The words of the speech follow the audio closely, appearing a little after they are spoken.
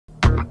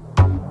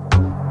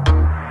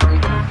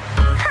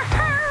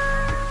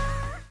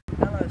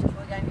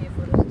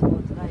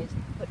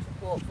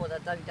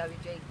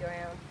WWG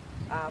ground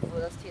for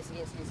this test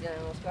against New Zealand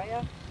and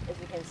Australia. As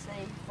we can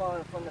see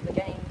from the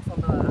beginning,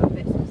 from the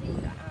batsman's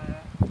end,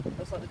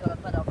 looks like we've got a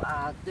bit of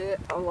dirt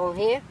along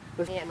here,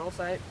 and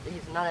also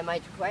there's another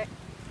major crack,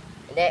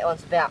 and that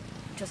one's about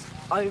just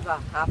over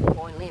half a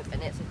point length,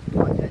 and that's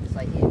quite good to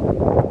say here.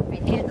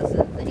 And here, this is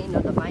the end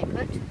of the main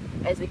pitch.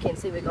 As we can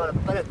see, we've got a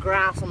bit of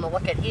grass on the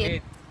wicket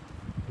here.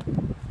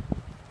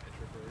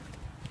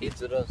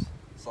 Heads it is.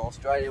 So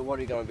Australia, what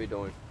are you going to be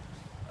doing?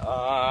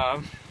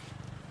 We'll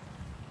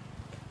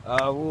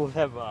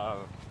have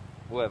a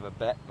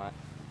bat, mate.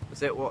 Is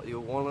that what you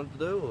wanted to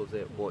do, or is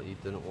that what you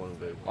didn't want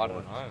to do? I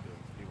don't know.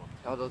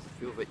 How does it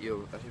feel that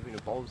you're having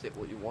a bowl? Is that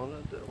what you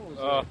wanted to do, or is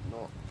that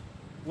not?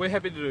 We're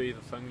happy to do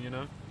either thing, you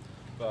know.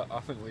 But I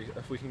think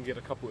if we can get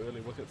a couple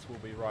early wickets, we'll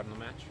be right in the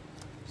match.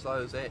 So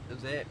is that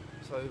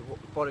so?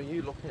 What are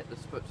you looking at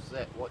this pitch? Is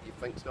that what you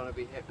think's going to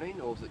be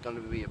happening, or is it going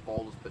to be a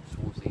bowler's pitch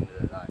towards the end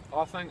of the day?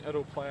 I think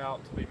it'll play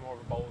out to be more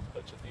of a bowler's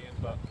pitch at the end,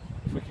 but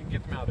if we can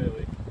get them out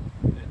early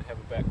and have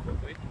it back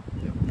quickly, I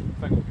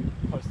think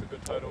we'll post a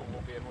good total and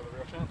we'll be in with a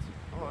real chance.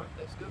 Alright,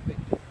 that's good, Ben.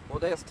 Well,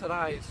 that's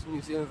today's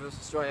New Zealand vs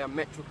Australia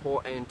match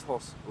report and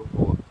toss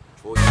report.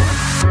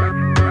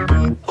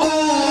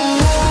 Oh!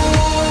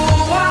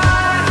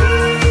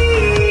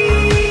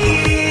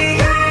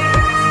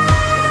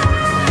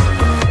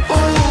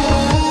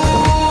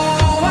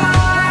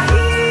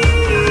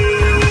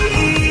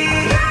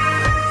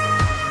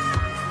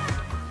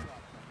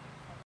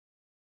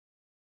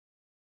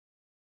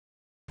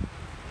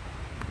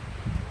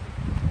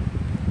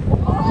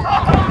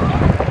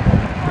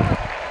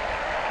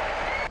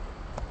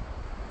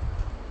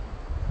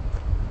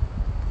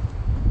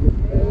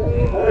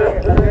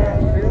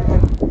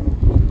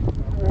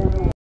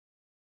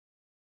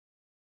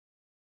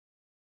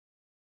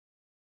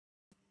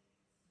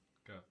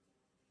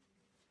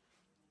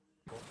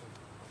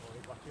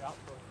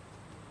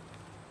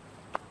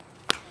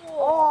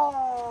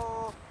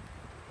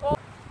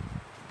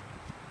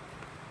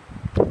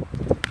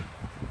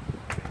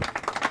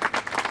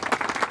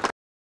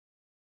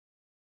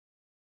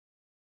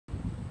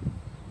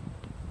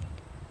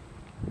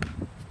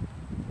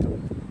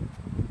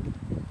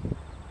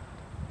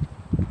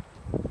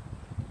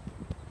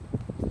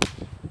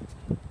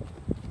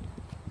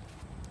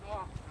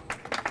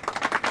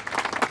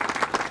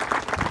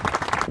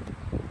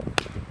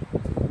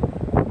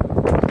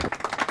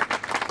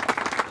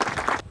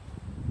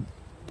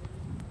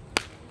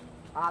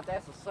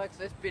 That's a 6,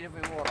 that's better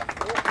than what I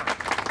thought.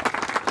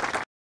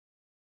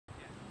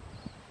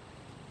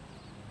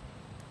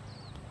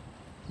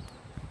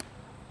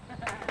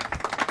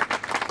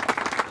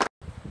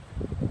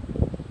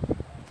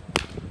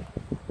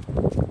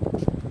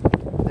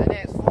 And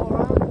that's 4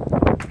 runs.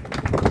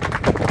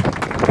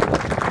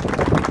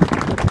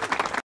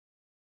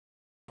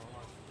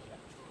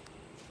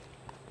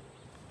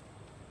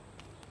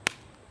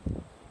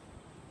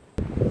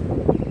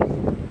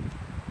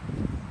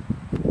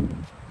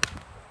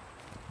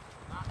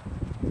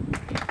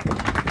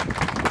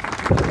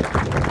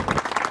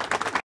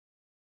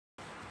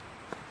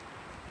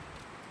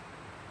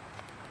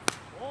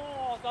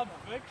 Done a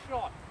big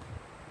shot.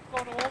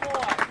 Gone all the way.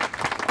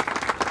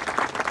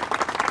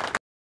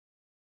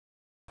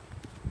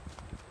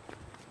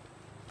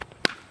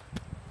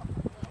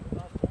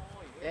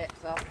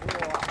 That's a 4.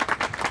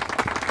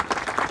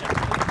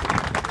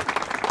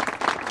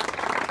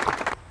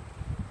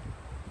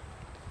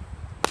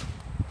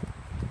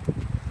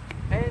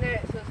 And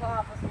that's just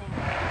half a century.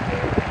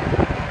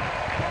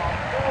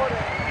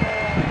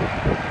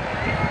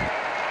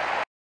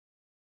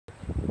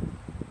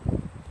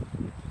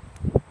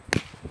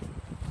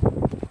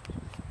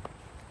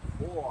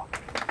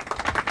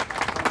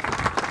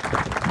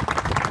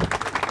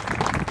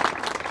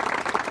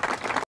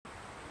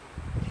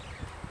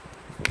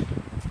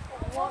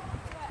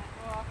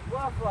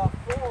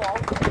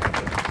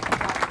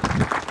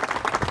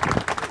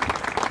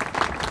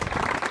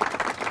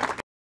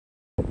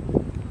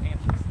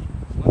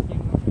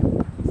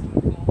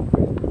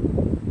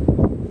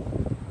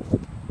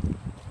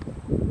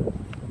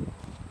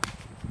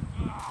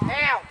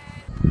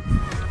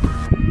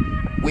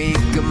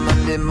 Wake up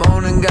Monday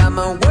morning, got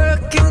my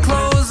working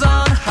clothes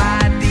on,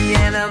 hide the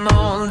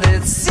animal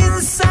that's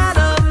inside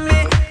of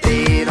me.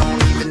 They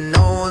don't even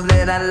know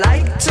that I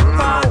like to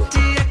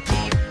party, I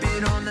keep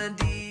it on the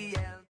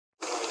DL.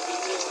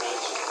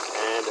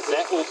 And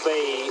that will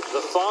be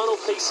the final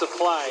piece of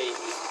play,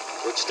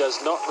 which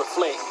does not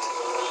reflect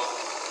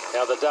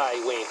how the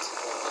day went.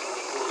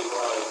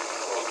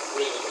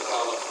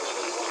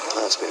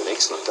 It's been an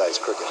excellent day's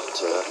cricket.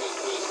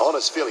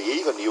 Honest, fairly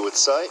even, you would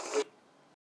say.